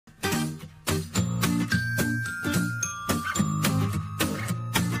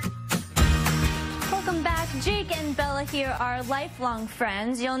here are lifelong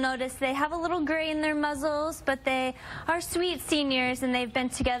friends. You'll notice they have a little gray in their muzzles, but they are sweet seniors, and they've been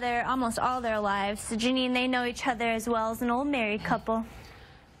together almost all their lives. So, Janine, they know each other as well as an old married couple.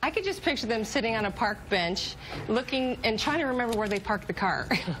 I could just picture them sitting on a park bench, looking and trying to remember where they parked the car.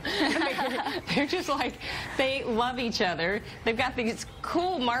 They're just like, they love each other. They've got these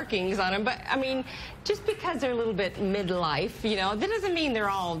cool markings on them, but I mean, just because they're a little bit midlife, you know, that doesn't mean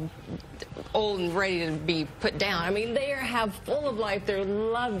they're all old and ready to be put down. I mean, they have full of life. They're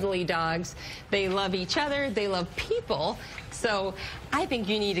lovely dogs. They love each other. They love people. So I think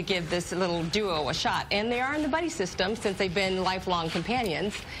you need to give this little duo a shot. And they are in the buddy system since they've been lifelong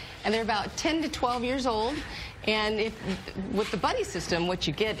companions. And they're about 10 to 12 years old. And with the buddy system, what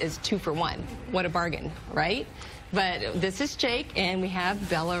you get is 2 for 1. What a bargain, right? But this is Jake, and we have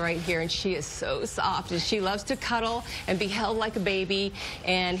Bella right here, and she is so soft, and she loves to cuddle and be held like a baby.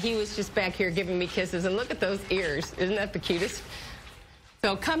 And he was just back here giving me kisses, and look at those ears. Isn't that the cutest?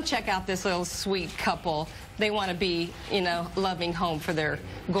 So come check out this little sweet couple. They want to be, you know, loving home for their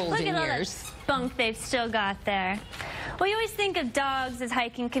golden years. Look at all that spunk they've still got there. Well, you always think of dogs as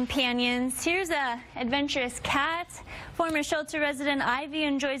hiking companions. Here's a adventurous cat. Former shelter resident Ivy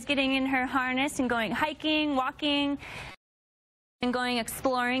enjoys getting in her harness and going hiking, walking, and going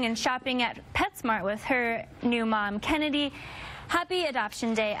exploring and shopping at PetSmart with her new mom, Kennedy. Happy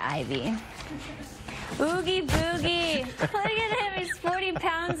Adoption Day, Ivy. Oogie Boogie. Look at him. He's 40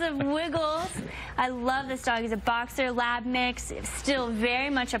 pounds of wiggles. I love this dog. He's a boxer lab mix, still very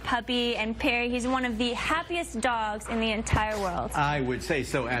much a puppy. And Perry, he's one of the happiest dogs in the entire world. I would say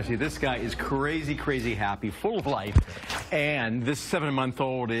so, Ashley. This guy is crazy, crazy happy, full of life. And this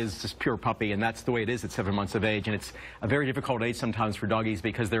 7-month-old is just pure puppy, and that's the way it is at 7 months of age. And it's a very difficult age sometimes for doggies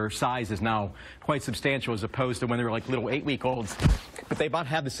because their size is now quite substantial as opposed to when they were like little 8-week-olds. But they about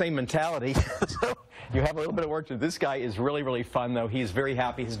have the same mentality. So you have a little bit of work to do. This guy is really, really fun, though. He's very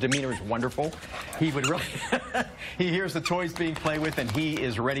happy. His demeanor is wonderful. He would really, he hears the toys being played with, and he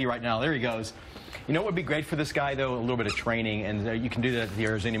is ready right now. There he goes. You know what would be great for this guy, though? A little bit of training, and you can do that at the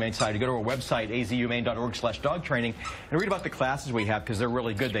Arizona Humane side. You go to our website, azhumane.org/dog training, and read about the classes we have because they're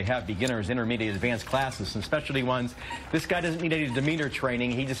really good. They have beginners, intermediate, advanced classes, some specialty ones. This guy doesn't need any demeanor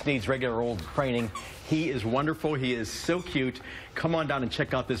training. He just needs regular old training. He is wonderful. He is so cute. Come on down and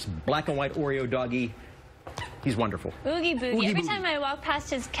check out this black and white Oreo doggy. He's wonderful. Oogie Boogie. Every time I walk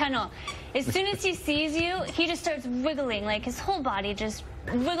past his kennel, as soon as he sees you, he just starts wiggling. Like his whole body just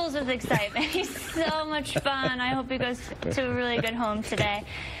wiggles with excitement. He's so much fun. I hope he goes to a really good home today.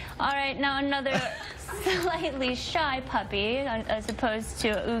 All right, now another slightly shy puppy as opposed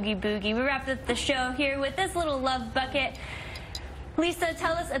to Oogie Boogie. We wrapped up the show here with this little love bucket. Lisa,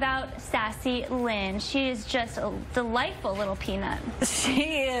 tell us about Sassy Lynn. She is just a delightful little peanut.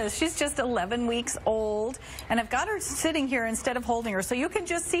 She is. She's just 11 weeks old, and I've got her sitting here instead of holding her, so you can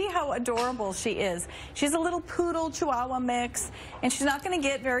just see how adorable she is. She's a little poodle chihuahua mix, and she's not going to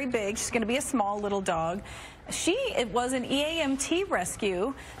get very big. She's going to be a small little dog. It was an EAMT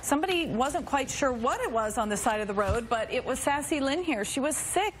rescue. Somebody wasn't quite sure what it was on the side of the road, but it was Sassy Lynn here. She was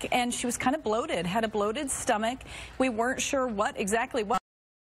sick, and she was kind of bloated, had a bloated stomach. We weren't sure what exactly was.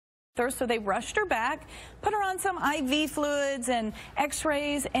 So they rushed her back, put her on some IV fluids and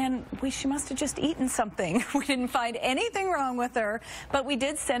x-rays, and she must have just eaten something. We didn't find anything wrong with her, but we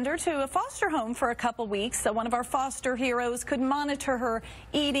did send her to a foster home for a couple weeks so one of our foster heroes could monitor her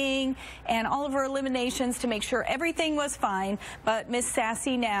eating and all of her eliminations to make sure everything was fine. But Miss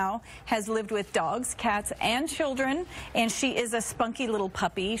Sassy now has lived with dogs, cats, and children, and she is a spunky little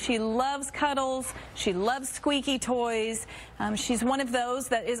puppy. She loves cuddles. She loves squeaky toys. She's one of those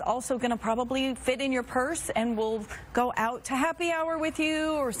that is also going to probably fit in your purse and will go out to happy hour with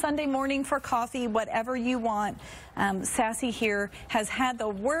you or Sunday morning for coffee, whatever you want. Sassy here has had the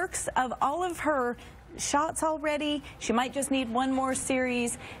works of all of her shots already. She might just need one more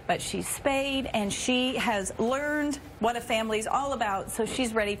series, but she's spayed and she has learned what a family's all about, so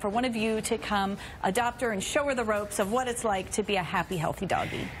she's ready for one of you to come adopt her and show her the ropes of what it's like to be a happy, healthy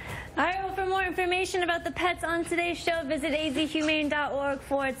doggy. All right, well, for more information about the pets on today's show, visit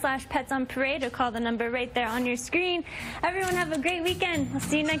azhumane.org/pets on parade or call the number right there on your screen. Everyone have a great weekend. We'll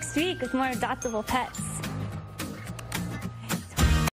see you next week with more adoptable pets.